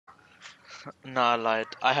No, I lied.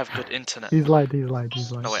 I have good internet. He's lied.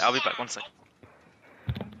 No, wait, I'll be back. 1 sec.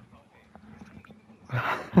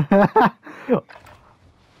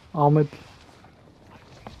 Ahmed.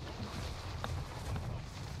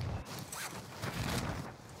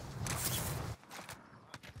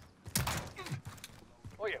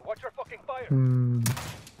 Oh yeah, watch your fucking fire.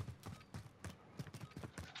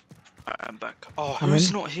 Alright, I'm back. Oh,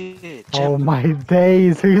 who's not here? Jim. Oh my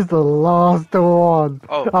days, who's the last one?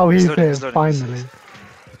 Oh, he's loading, here, finally.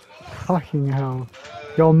 Fucking hell.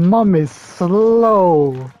 Your mum is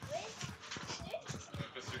slow.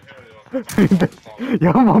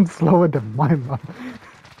 Your mom's slower than my mum.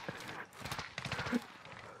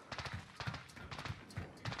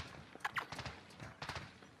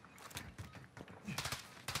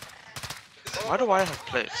 Why do I have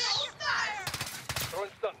plates?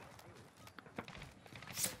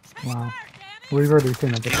 Wow. We've already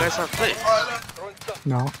seen it. Do you guys have plates?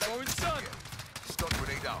 No.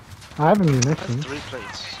 I have I ammunition. have 3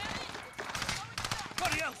 plates.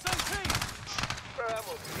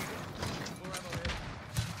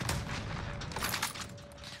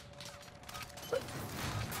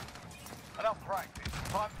 Enough practice.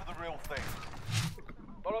 Time for the real thing.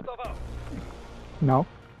 No.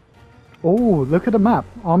 Oh, look at the map.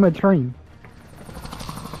 Armored train.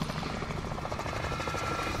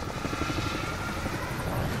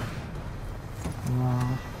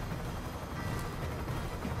 Wow.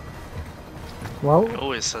 Well, It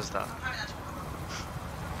always says that.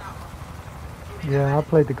 yeah, I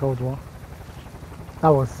played the Cold War. That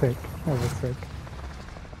was sick. That was sick.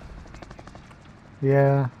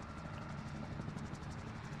 Yeah.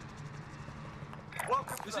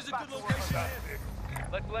 This is a good location here.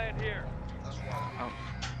 Let's land here. Oh,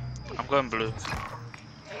 I'm going blue.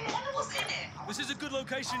 This is a good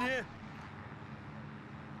location here.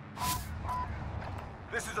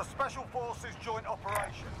 This is a Special Forces joint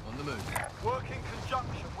operation. On the move. Work in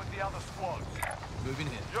conjunction with the other squads. Moving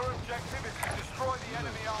here. Your objective is to destroy the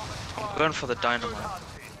enemy armored car. I'm going for the dynamite.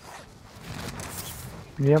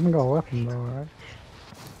 You haven't got a weapon though, right?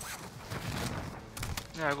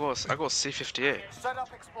 Yeah, I got a C58. Set up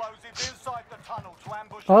explosives inside the tunnel to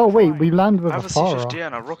ambush. Oh the wait, train. we landed with I a have a Farah. C58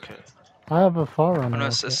 and a rocket. I have a Farah Oh, on no,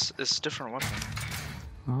 it. it's a different weapon.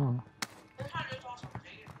 Oh.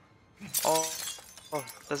 Oh,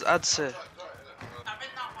 there's ads here.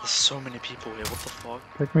 There's so many people here, what the fuck?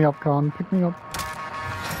 Pick me up, Khan. Pick me up.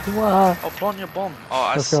 Wow. Oh, plant your bomb.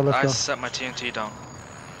 Oh, Let's go. I set my TNT down.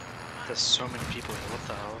 There's so many people here, what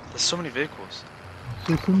the hell? There's so many vehicles.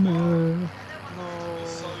 No.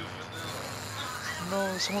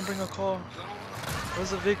 No, someone bring a car.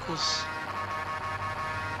 Where's the vehicles?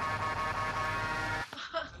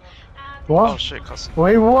 What? Oh shit, cussing.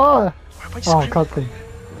 Wait, what? Why am I Oh, screaming? cutscene.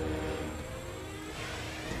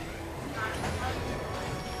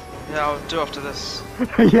 Yeah, I'll do after this.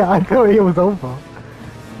 Yeah, I thought it was over.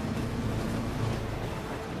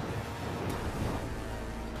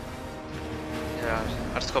 Yeah,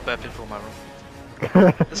 I just got bad people in my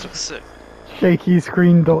room. This looks sick. Shaky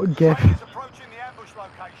screen dot gif. Train is approaching the ambush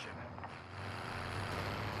location.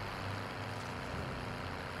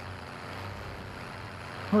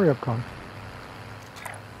 Hurry up, Khan.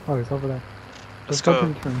 Oh, it's over there. Let's go to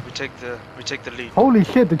go. the train. We take the lead. Holy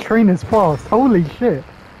shit, the train is fast. Holy shit.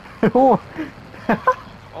 Oh.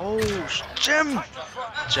 Oh, Gem!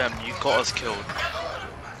 Gem, you got us killed.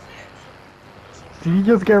 Did you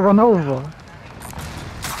just get run over?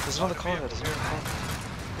 There's another car there, there's another car.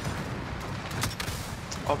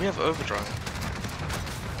 Oh, we have overdrive.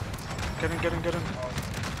 Get in, get in, get in.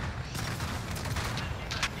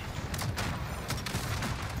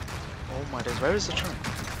 Oh my days, where is the train?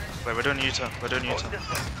 Wait, we're doing a U-turn, we're doing a U-turn.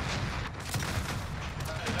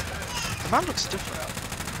 The man looks different.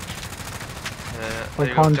 Yeah, I there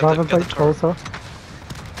you go, can't get drive the a bit turret. closer.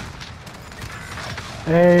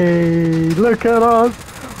 Hey, look at us!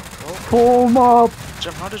 Form up!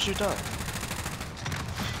 Gem, how did you die?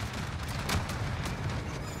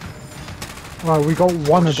 Right, we got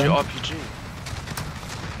one of It's your them. RPG.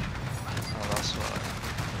 Oh, that's why.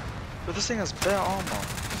 But this thing has bare armor.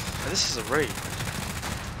 And this is a raid.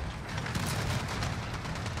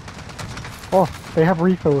 Oh, they have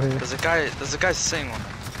refill here. There's a guy sitting on it.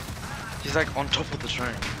 He's like on top of the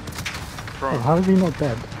train. Oh, Bro, how is he not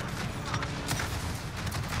dead?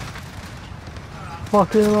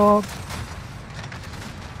 Fuck it up!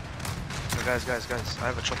 guys, I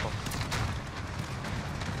have a chopper.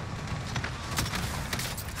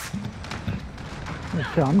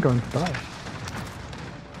 Oh shit, I'm going to die.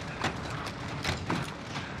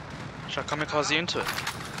 Should I kamikaze into it?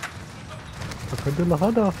 فقد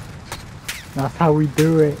الهدف. That's how we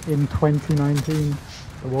do it in 2019.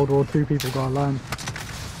 The World War II people gotta learn.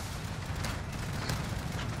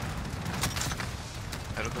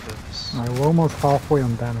 Hey, look at this. Alright, we're almost halfway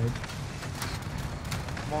on damage.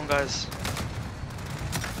 Come on, guys.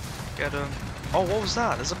 Get him. Oh, what was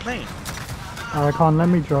that? There's a plane. I can't let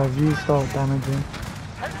me drive, you start damaging.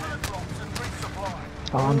 Head for the drops and resupply.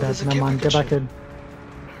 Oh, I'm dead, there's a never care mind, get back package in.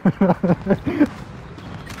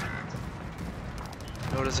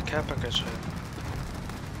 No, there's a care package here.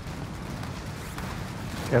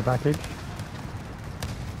 Get package.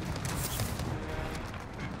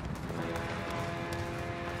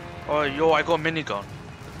 Oh, yo, I got a minigun.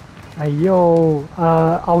 Hey yo,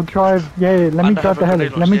 I'll drive, yeah, let me And I drive have a the heli,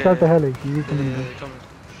 grenade let me launcher, drive the yeah, heli, you use the minigun. come.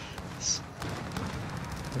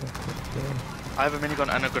 I have a minigun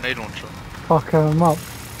and a grenade launcher. Fuck him up.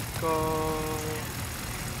 Go.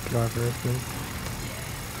 Drive real please.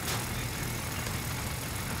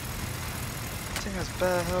 This thing has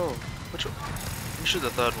bare hell. Which one? Let me shoot the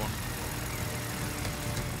third one.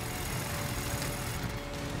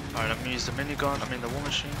 Alright, let me use the minigun, I mean the war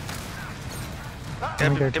machine.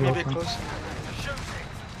 Get me a bit closer.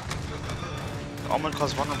 The armored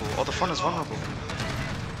car's vulnerable. Oh, the front is vulnerable.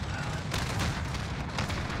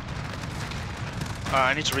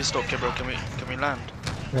 Alright, I need to restock, okay, bro. Can we land?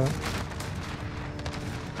 Yeah.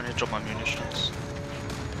 I need to drop my munitions.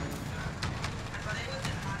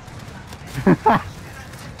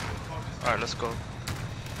 Alright, let's go.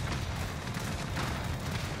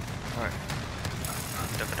 Alright.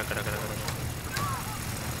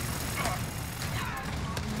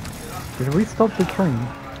 Did we stop the train?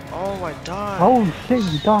 Oh, I died. Oh shit,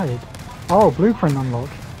 you died. Oh, blueprint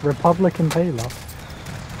unlocked. Republican Taylor.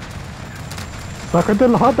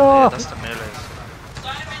 Sakadil Yeah, Hada! that's the melee.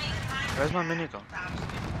 Where's my minigun?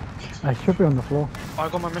 I should be on the floor. Oh, I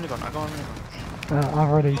got my minigun. I've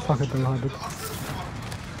already Sakadil Hada.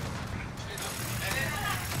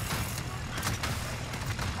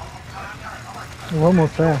 We're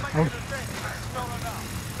almost there.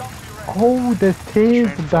 Oh, there's tears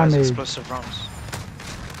Train fires damage. explosive rounds.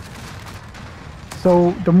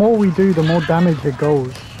 So the more we do, the more damage it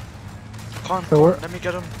goes. Come on, let me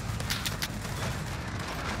get him.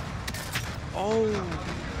 Oh!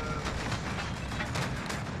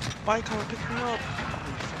 Bike car, pick me up! Oh,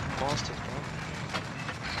 you fucking bastard,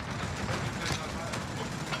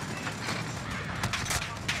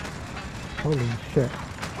 bro. Holy shit.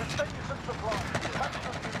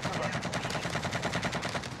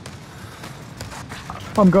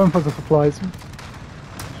 I'm going for the supplies.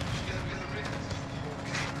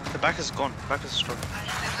 The back is gone. Back is struck.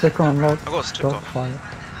 Sticker unlocked. I got a sticker. Got fire.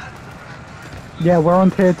 Yeah, we're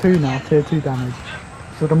on tier 2 now, tier 2 damage.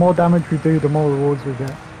 So the more damage we do, the more rewards we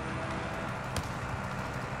get.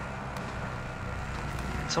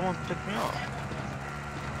 Someone pick me up.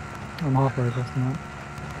 I'm halfway across the map.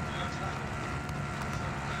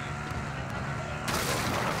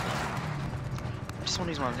 I just want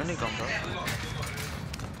to use my minigun, bro.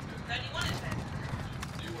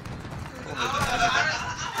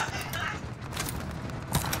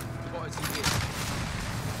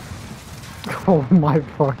 Oh my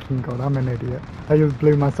fucking god, I'm an idiot. I just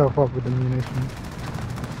blew myself up with the munitions.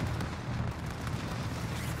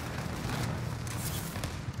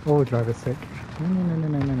 Oh, driver's sick. No, no, no,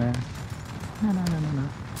 no, no, no. No, no, no, no, no.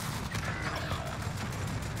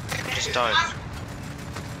 I just died.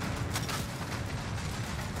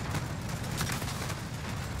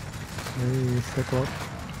 Hey, sick watch.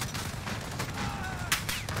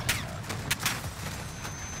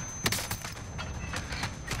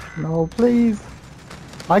 No, please.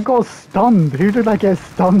 I got stunned. Who did I get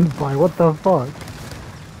stunned by? What the fuck?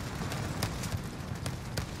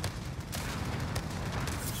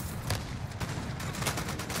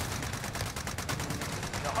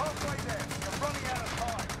 You're halfway there. You're running out of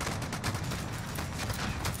time.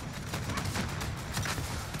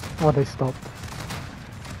 Oh, they stopped.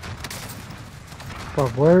 Bro,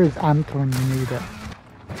 where is Ant when you need it?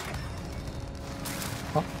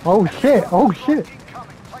 Oh shit! Oh shit!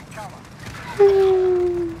 Incoming. Take cover.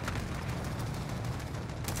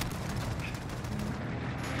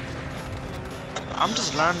 I'm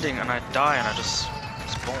just landing and I die and I just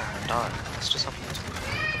spawn and die. It's just happening to me.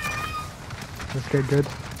 Let's get good.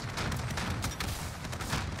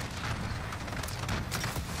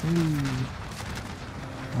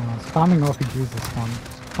 Oh, spamming RPGs is fun.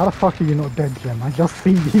 How the fuck are you not dead, Jem? I just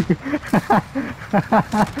see you.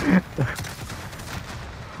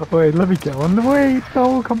 Wait, let me get on. Wait,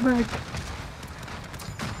 no, come back.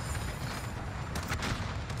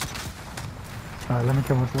 Alright, let me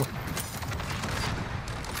kill myself.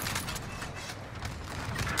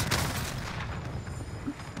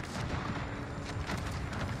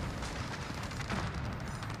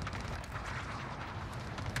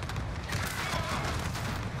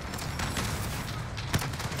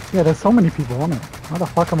 Yeah, there's so many people on it. How the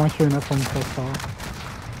fuck am I shooting that from so far?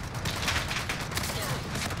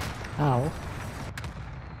 Ow.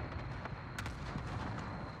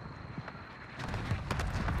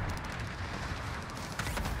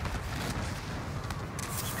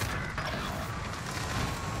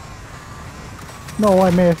 No,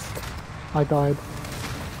 I missed. I died.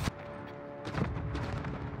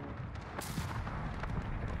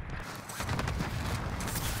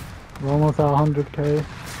 We're almost at 100k.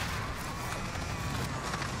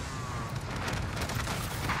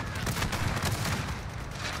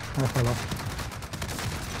 I fell off.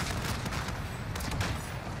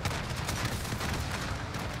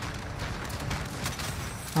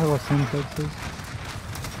 I got some fixes.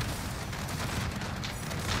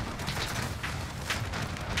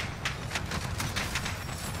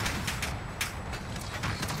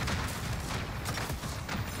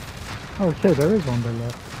 Oh shit, there is one there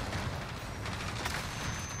left.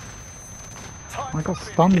 I got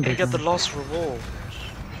stunned You again. get the lost reward.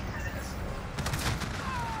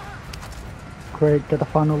 Quick, get the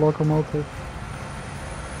final locomotive.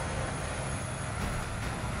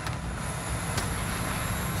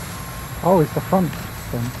 Oh, it's the front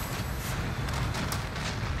then.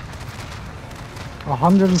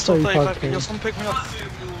 Stop playing back, 135k. you'll pick me up.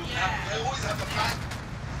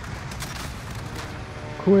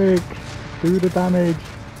 Quick, do the damage.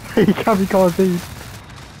 He kamikaze.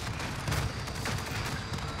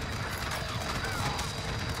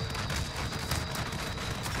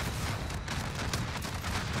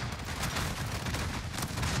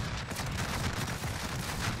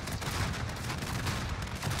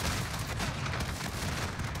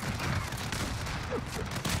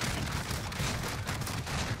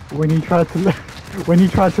 When you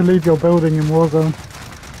try to leave your building in Warzone.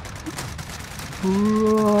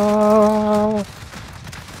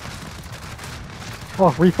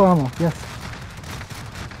 Oh, refill ammo, yes.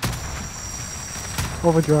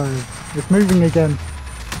 Overdrive. It's moving again.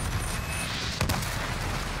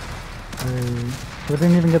 Hey, we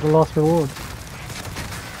didn't even get the last reward.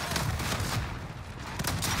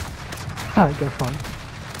 I get fun.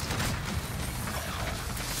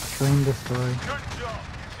 Train destroy.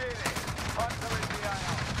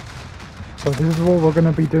 So this is what we're going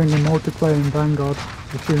to be doing in multiplayer in Vanguard,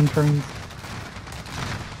 the shooting trains.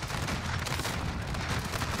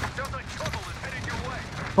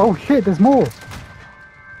 Oh shit, there's more!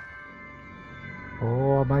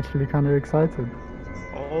 Oh, I'm actually kind of excited.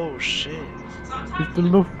 Oh shit. It's the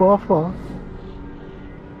Luftwaffe.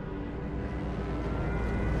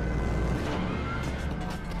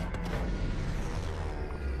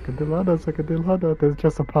 Kadilada. There's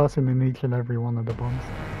just a person in each and every one of the bombs.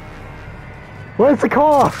 Where's the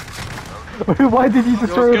car? Why did you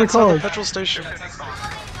destroy the car? The petrol station.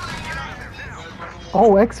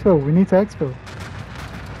 Oh, exfil. We need to exfil.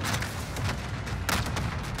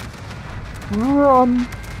 Run!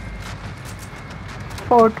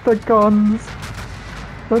 Fuck the guns.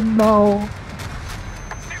 But no.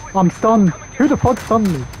 I'm stunned. Who the fuck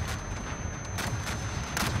stunned me?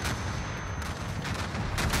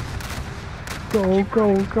 Go,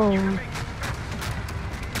 go, go.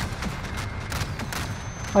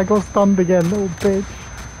 I got stunned again, little bitch.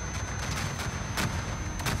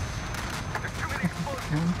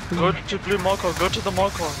 Go to blue marker, go to the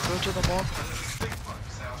marker, go to the marker.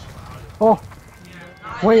 Oh!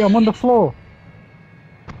 Wait, I'm on the floor!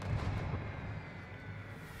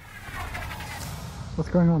 What's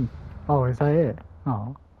going on? Oh, is that it?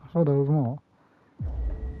 Oh, I thought there was more.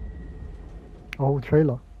 Oh,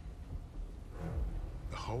 trailer.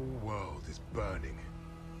 The whole world is burning.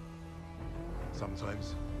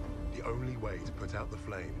 Sometimes, the only way to put out the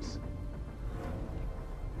flames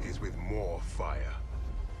is with more fire.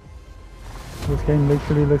 This game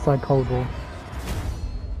literally looks like Cold War.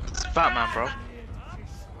 It's Batman, bro.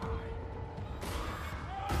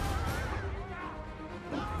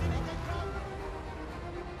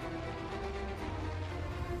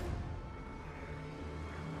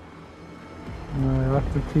 No, I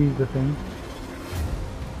have to tease the thing.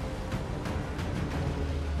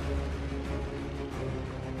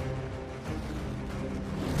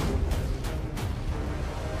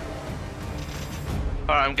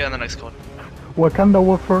 Alright, I'm getting the next card. Wakanda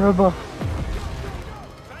war forever.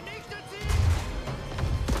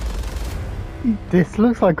 This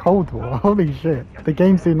looks like Cold War. Holy shit. The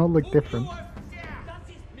games do not look different.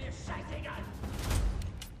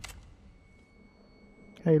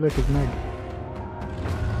 Hey, look, it's Meg.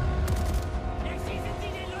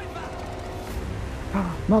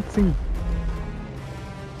 Nazi. Alright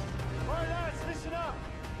lads, listen up!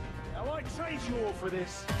 I won't trade you all for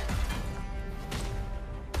this.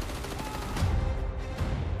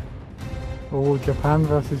 Oh, Japan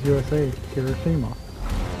versus USA, Hiroshima.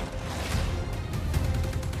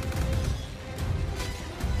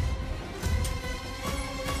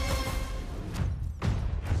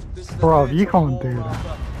 Bro, you can't do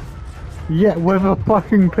that. Yeah, with a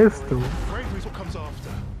fucking pistol. Bravery is what comes after,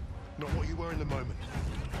 not what you were in the moment.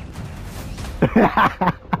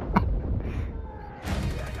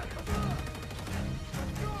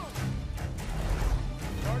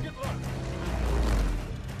 Target locked.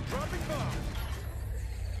 Dropping bomb.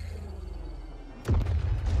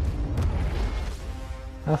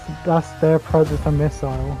 That's their Predator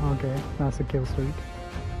missile. Okay, that's a kill streak.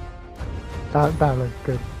 That looks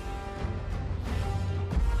good.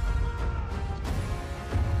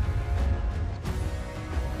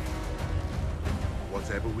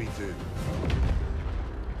 Whatever we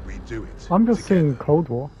do it. I'm just together. seeing Cold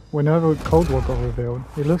War. Whenever Cold War got revealed,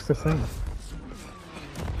 it looks the same.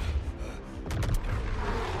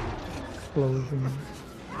 Explosion.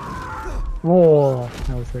 Whoa,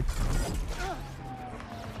 that was sick.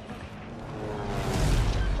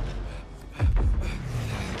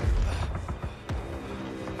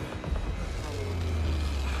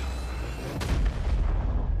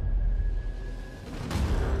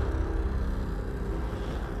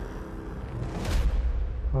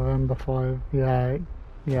 November 5, yeah.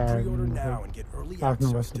 Pre-order now and get early I've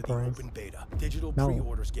never access to the surprised. open beta. Digital No.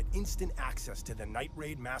 pre-orders get instant access to the Night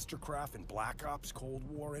Raid, Mastercraft, and Black Ops, Cold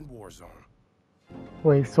War, and Warzone.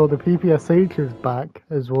 Wait, so the PPSH is back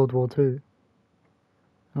as World War II?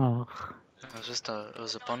 Oh, It was just it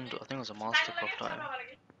was a bundle. I think it was a Mastercraft item.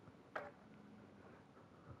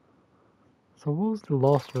 so what was the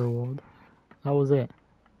last reward? That was it.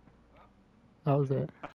 That was it.